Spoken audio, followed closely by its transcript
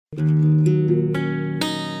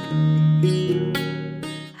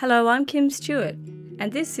Hello, I'm Kim Stewart,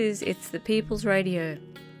 and this is It's the People's Radio,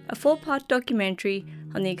 a 4-part documentary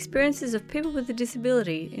on the experiences of people with a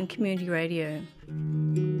disability in community radio.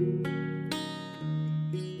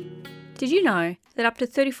 Did you know that up to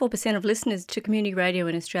 34% of listeners to community radio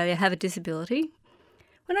in Australia have a disability?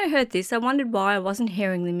 When I heard this, I wondered why I wasn't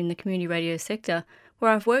hearing them in the community radio sector,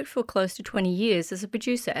 where I've worked for close to 20 years as a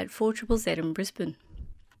producer at 4ZZZ in Brisbane.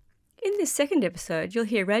 In this second episode, you'll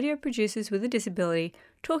hear radio producers with a disability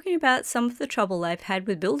talking about some of the trouble they've had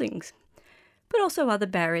with buildings, but also other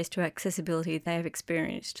barriers to accessibility they have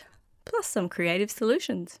experienced, plus some creative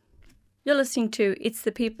solutions. You're listening to It's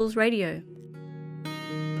the People's Radio.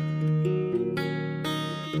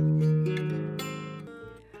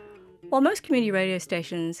 While most community radio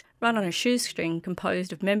stations run on a shoestring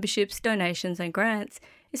composed of memberships, donations and grants,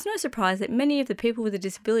 it's no surprise that many of the people with a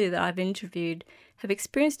disability that I've interviewed have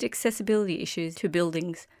experienced accessibility issues to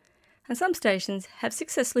buildings, and some stations have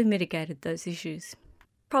successfully mitigated those issues.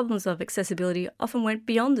 Problems of accessibility often went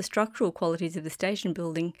beyond the structural qualities of the station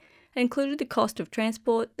building and included the cost of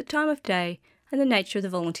transport, the time of day, and the nature of the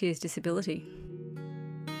volunteer's disability.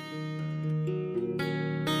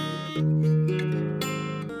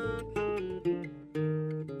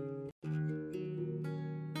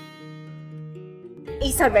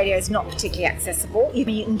 Eastside Radio is not particularly accessible. You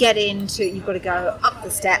can get into, you've got to go up the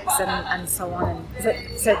steps and so on. So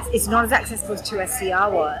it's not as accessible as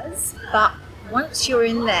 2SCR was, but once you're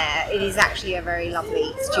in there, it is actually a very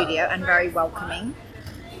lovely studio and very welcoming.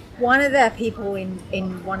 One of the people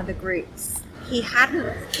in one of the groups, he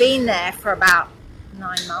hadn't been there for about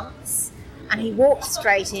 9 months, and he walked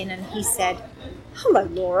straight in and he said, "Hello,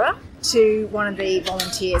 Laura," to one of the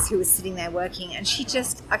volunteers who was sitting there working, and she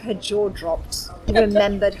just, like, her jaw dropped. He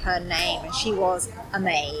remembered her name and she was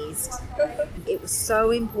amazed. It was so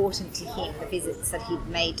important to him, the visits that he'd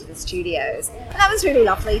made to the studios. And that was really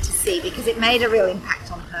lovely to see because it made a real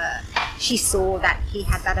impact on her. She saw that he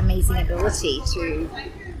had that amazing ability to,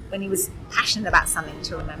 when he was passionate about something,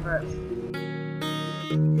 to remember it.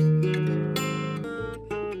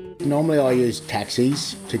 Normally I use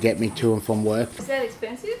taxis to get me to and from work. Is that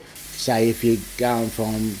expensive? Say if you're going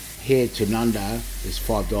from here to Nunda, it's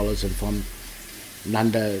 $5, and from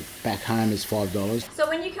Nunda back home is $5. So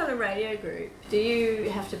when you come to Radio Group, do you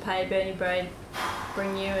have to pay Bernie Braid,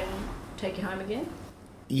 bring you and take you home again?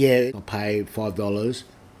 Yeah, I pay $5,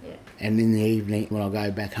 Yeah. and in the evening when I go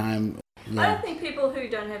back home... I don't think people who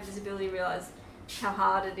don't have disability realise how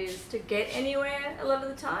hard it is to get anywhere a lot of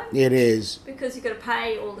the time. It is. Because you've got to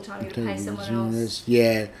pay all the time, you've got to pay someone else.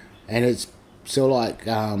 Yeah, and it's sort of like,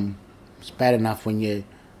 it's bad enough when you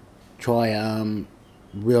try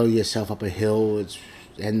wheel yourself up a hill,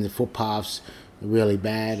 and the footpaths are really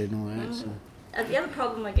bad and all that. So. And the other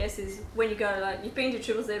problem, I guess, is when you go, like, you've been to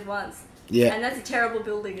Triple Z once, yeah, and that's a terrible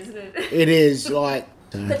building, isn't it? It is, like...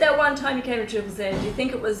 But that one time you came to Triple Z, do you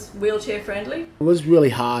think it was wheelchair friendly? It was really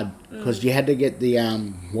hard because you had to get the,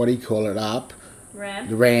 what do you call it, up? Ramp.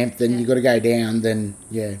 The ramp, then you got to go down, then,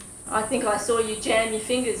 yeah. I think I saw you jam your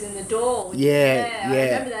fingers in the door. Yeah. I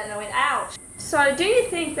remember that and I went, ouch. So do you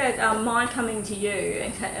think that mine coming to you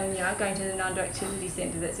and going to the Nunda Activity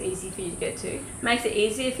Centre that's easy for you to get to makes it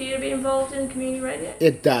easier for you to be involved in community radio?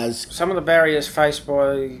 It does. Some of the barriers faced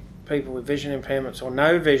by people with vision impairments or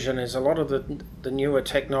no vision is a lot of the newer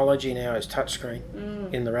technology now is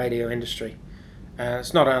touchscreen in the radio industry.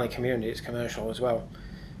 It's not only community, it's commercial as well.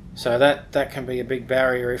 So that can be a big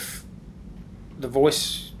barrier if the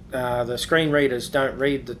the screen readers don't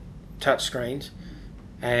read the touch screens,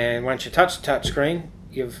 and once you touch the touch screen,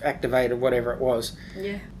 you've activated whatever it was.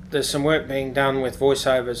 Yeah. There's some work being done with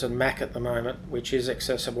voiceovers and Mac at the moment, which is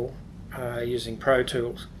accessible using Pro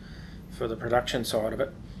Tools for the production side of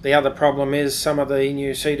it. The other problem is some of the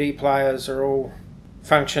new CD players are all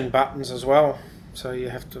function buttons as well, so you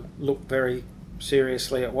have to look very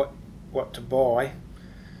seriously at what to buy,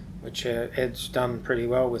 which Ed's done pretty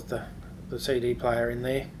well with the CD player in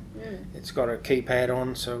there. It's got a keypad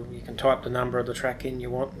on, so you can type the number of the track in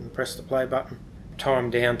you want and press the play button.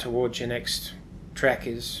 Time down towards your next track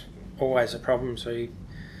is always a problem, so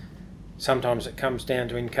sometimes it comes down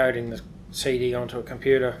to encoding the CD onto a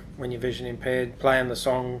computer when you're vision impaired, playing the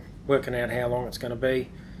song, working out how long it's going to be,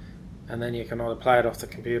 and then you can either play it off the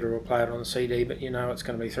computer or play it on the CD, but you know it's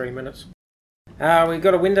going to be 3 minutes. We've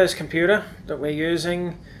got a Windows computer that we're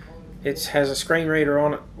using. It has a screen reader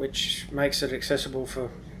on it, which makes it accessible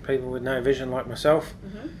for people with no vision like myself.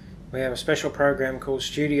 Mm-hmm. We have a special program called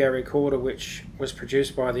Studio Recorder, which was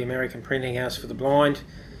produced by the American Printing House for the Blind,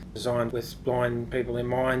 designed with blind people in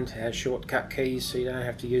mind. It has shortcut keys so you don't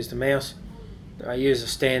have to use the mouse. I use a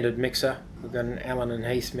standard mixer. We've got an Allen and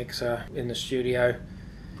Heath mixer in the studio.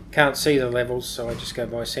 Can't see the levels, so I just go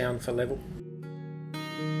by sound for level.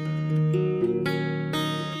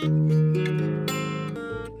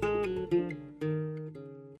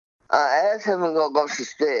 Ours haven't got lots of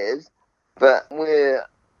stairs, but we're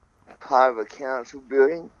part of a council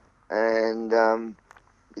building, and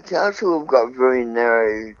the council have got very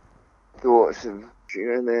narrow thoughts of, they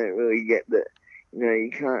don't really get that,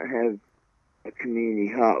 you can't have a community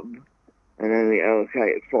hub and only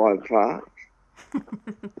allocate 5 parks.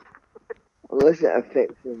 Unless it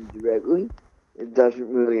affects them directly, it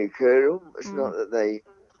doesn't really occur to them. It's not that they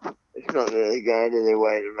go out of their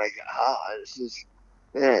way to make it hard. It's just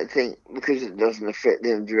they don't think because it doesn't affect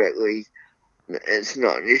them directly, it's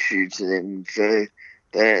not an issue to them. So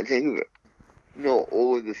they don't think of it. Not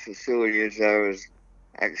all of the facilities are as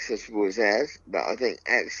accessible as ours, but I think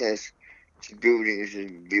access to buildings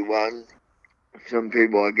would be one. Some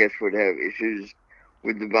people, I guess, would have issues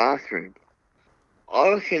with the bathroom.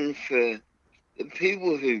 I reckon for the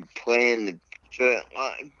people who plan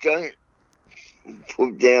don't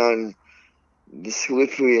put down the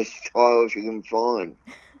slipperiest tiles you can find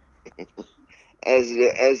as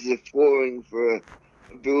the flooring for a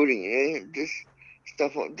building. Just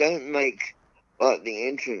stuff like, don't make like the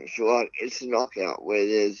entrance like it's a knockout where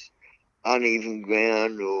there's uneven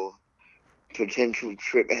ground or potential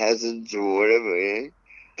trip hazards or whatever.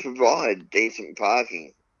 Provide decent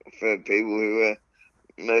parking for people who are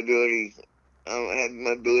have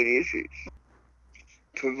mobility issues.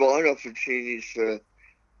 Provide opportunities for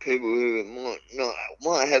people who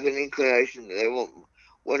might have an inclination that they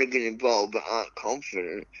want to get involved but aren't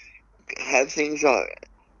confident. Have things like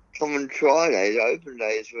common try days, open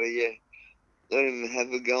days, where you let them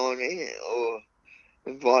have a go on air, or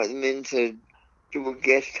invite them in to do a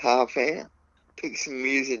guest half hour. Pick some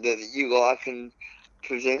music that you like and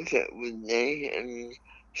present it with me and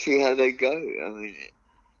see how they go. I mean,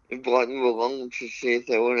 invite them along to see if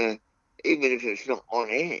they want to, even if it's not on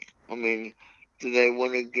air. I mean, do they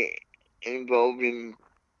want to get involved in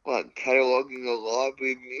like cataloguing a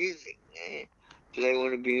library of music? Do they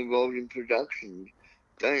want to be involved in production?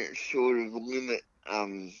 Don't sort of limit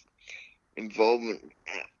involvement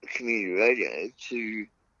at community radio to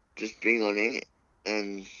just being on air,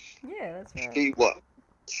 and that's right.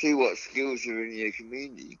 see what skills are in your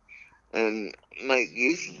community and make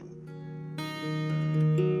use of them.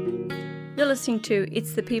 You're listening to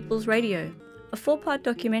It's the People's Radio, a 4-part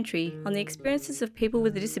documentary on the experiences of people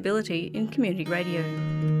with a disability in community radio.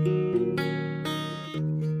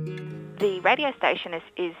 The radio station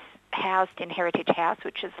is housed in Heritage House,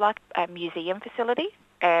 which is like a museum facility,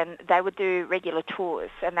 and they would do regular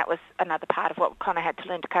tours, and that was another part of what Connor had to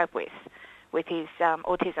learn to cope with his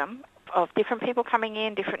autism, of different people coming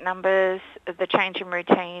in, different numbers, the change in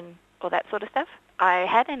routine, all that sort of stuff. I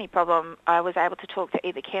had any problem, I was able to talk to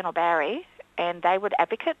either Ken or Barry, and they would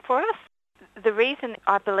advocate for us. The reason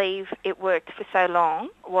I believe it worked for so long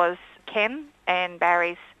was Ken and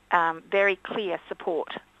Barry's very clear support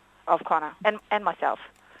of Connor and myself.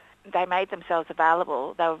 They made themselves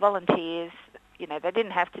available. They were volunteers. They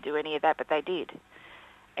didn't have to do any of that, but they did.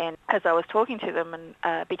 And as I was talking to them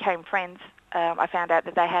and became friends, I found out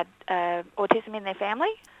that they had autism in their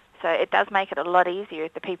family. So it does make it a lot easier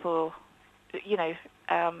if the people,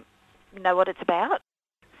 know what it's about.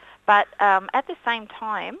 But at the same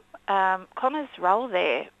time, Connor's role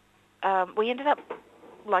there, we ended up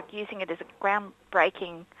using it as a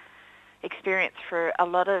groundbreaking experience for a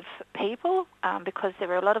lot of people because there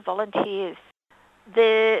were a lot of volunteers.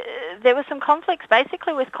 There were some conflicts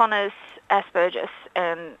basically with Connor's Asperger's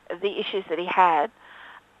and the issues that he had.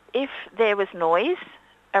 If there was noise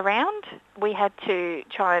around, we had to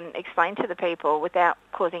try and explain to the people without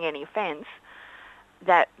causing any offence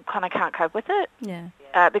that Connor can't cope with it.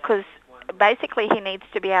 Yeah. Because basically he needs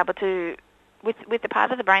to be able to, with the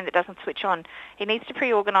part of the brain that doesn't switch on, he needs to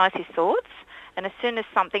pre-organise his thoughts, and as soon as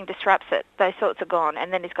something disrupts it, those thoughts are gone,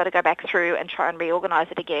 and then he's got to go back through and try and reorganise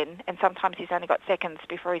it again, and sometimes he's only got seconds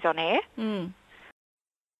before he's on air. Mm.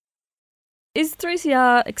 Is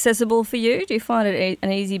 3CR accessible for you? Do you find it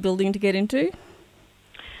an easy building to get into?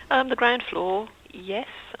 The ground floor, yes,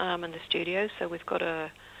 and the studio. So we've got an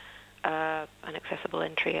accessible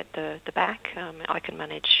entry at the back. I can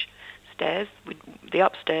manage stairs. The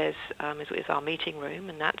upstairs is our meeting room,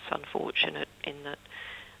 and that's unfortunate in that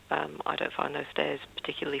I don't find those stairs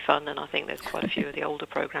particularly fun, and I think there's quite a few of the older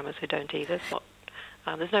programmers who don't either. So,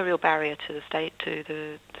 there's no real barrier to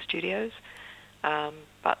the studios.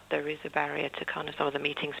 But there is a barrier to kind of some of the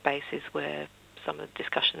meeting spaces where some of the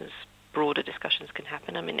discussions broader discussions can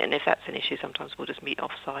happen. I mean, and if that's an issue, sometimes we'll just meet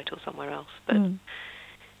off-site or somewhere else. But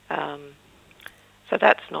so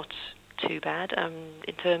that's not too bad.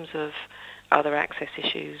 In terms of other access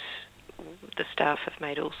issues, the staff have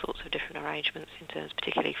made all sorts of different arrangements in terms,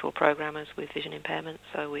 particularly for programmers with vision impairments.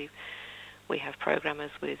 So we have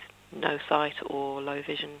programmers with no sight or low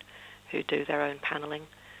vision who do their own panelling,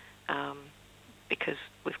 because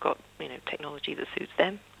we've got technology that suits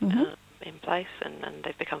them in place, and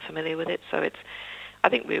they've become familiar with it. So I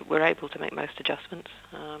think we're able to make most adjustments.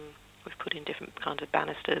 We've put in different kinds of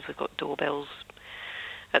banisters. We've got doorbells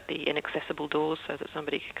at the inaccessible doors so that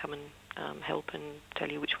somebody can come and help and tell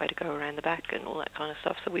you which way to go around the back and all that kind of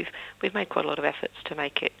stuff. So we've made quite a lot of efforts to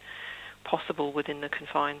make it possible within the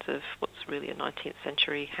confines of what's really a 19th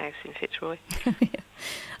century house in Fitzroy. Yeah.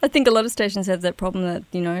 I think a lot of stations have that problem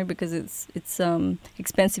that, because it's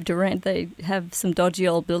expensive to rent, they have some dodgy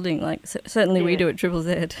old building, like certainly we do at Triple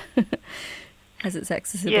Z, has its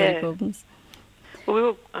accessibility problems. Well, we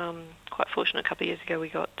were quite fortunate a couple of years ago. We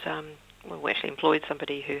got, we actually employed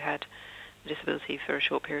somebody who had a disability for a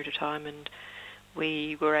short period of time, and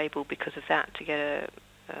we were able, because of that, to get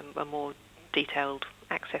a more detailed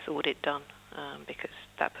access audit done, because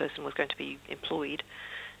that person was going to be employed.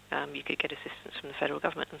 You could get assistance from the federal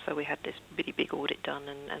government, and so we had this really big audit done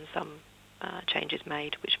and some changes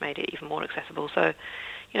made, which made it even more accessible. So,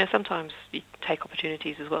 sometimes you take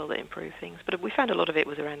opportunities as well that improve things. But we found a lot of it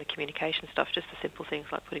was around the communication stuff, just the simple things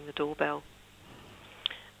like putting the doorbell.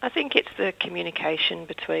 I think it's the communication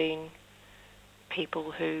between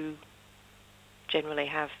people who generally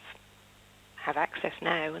have access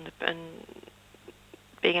now and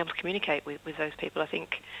being able to communicate with those people. I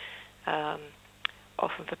think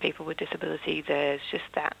often for people with disability, there's just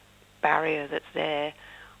that barrier that's there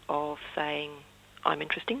of saying, I'm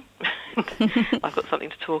interesting, I've got something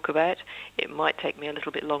to talk about. It might take me a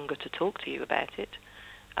little bit longer to talk to you about it.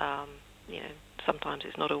 Sometimes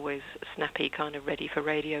it's not always a snappy kind of ready for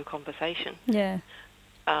radio conversation. Yeah.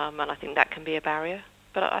 And I think that can be a barrier.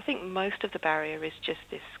 But I think most of the barrier is just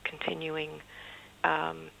this continuing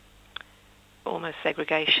almost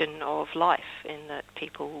segregation of life, in that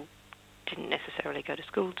people didn't necessarily go to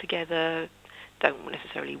school together, don't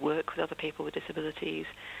necessarily work with other people with disabilities.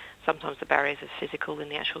 Sometimes the barriers are physical in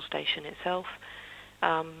the actual station itself.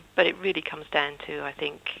 But it really comes down to, I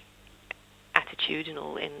think,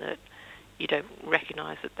 attitudinal, in that you don't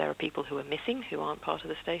recognise that there are people who are missing, who aren't part of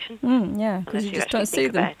the station. Yeah, because you just don't see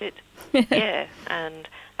them. About it. Yeah, and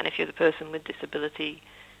if you're the person with disability,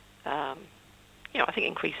 I think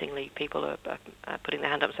increasingly people are putting their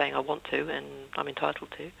hand up saying, I want to and I'm entitled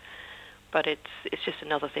to. But it's just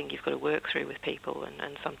another thing you've got to work through with people,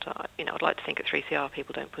 and sometimes, I'd like to think at 3CR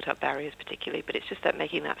people don't put up barriers particularly, but it's just that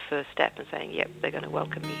making that first step and saying, yep, they're going to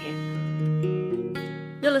welcome me here.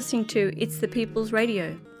 You're listening to It's the People's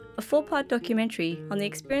Radio, a 4-part documentary on the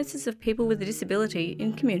experiences of people with a disability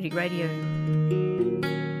in community radio.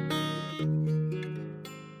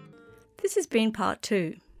 This has been part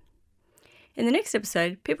 2. In the next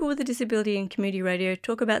episode, people with a disability in community radio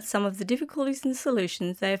talk about some of the difficulties and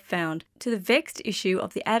solutions they have found to the vexed issue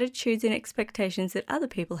of the attitudes and expectations that other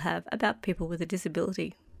people have about people with a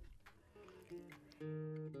disability.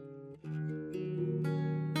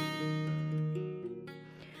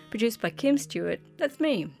 Produced by Kim Stewart, that's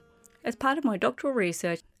me, as part of my doctoral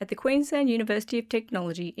research at the Queensland University of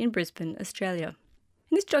Technology in Brisbane, Australia.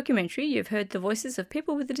 In this documentary, you've heard the voices of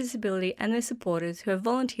people with a disability and their supporters who have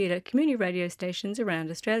volunteered at community radio stations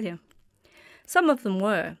around Australia. Some of them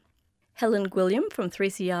were Helen Gwilliam from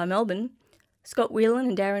 3CR Melbourne, Scott Whelan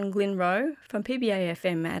and Darren Glyn Rowe from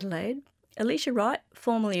PBA-FM Adelaide, Alicia Wright,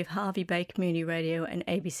 formerly of Harvey Bay Community Radio and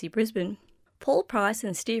ABC Brisbane, Paul Price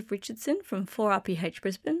and Steve Richardson from 4RPH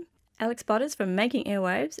Brisbane, Alex Butters from Making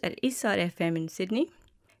Airwaves at Eastside FM in Sydney,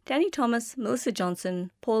 Danny Thomas, Melissa Johnson,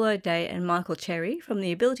 Paul O'Day and Michael Cherry from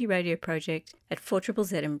the Ability Radio Project at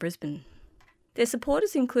 4ZZZ in Brisbane. Their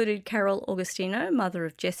supporters included Carol Augustino, mother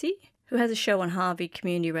of Jessie, who has a show on Harvey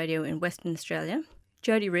Community Radio in Western Australia,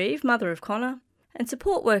 Jodie Reeve, mother of Connor, and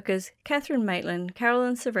support workers Catherine Maitland,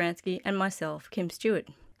 Carolyn Savransky and myself, Kim Stewart.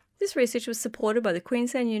 This research was supported by the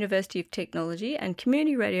Queensland University of Technology and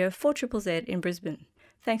Community Radio 4ZZZ in Brisbane.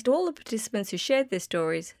 Thanks to all the participants who shared their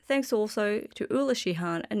stories. Thanks also to Ula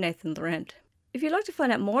Shihan and Nathan Laurent. If you'd like to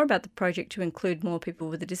find out more about the project to include more people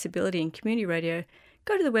with a disability in community radio,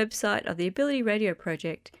 go to the website of the Ability Radio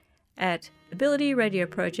Project at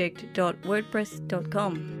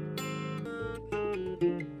abilityradioproject.wordpress.com.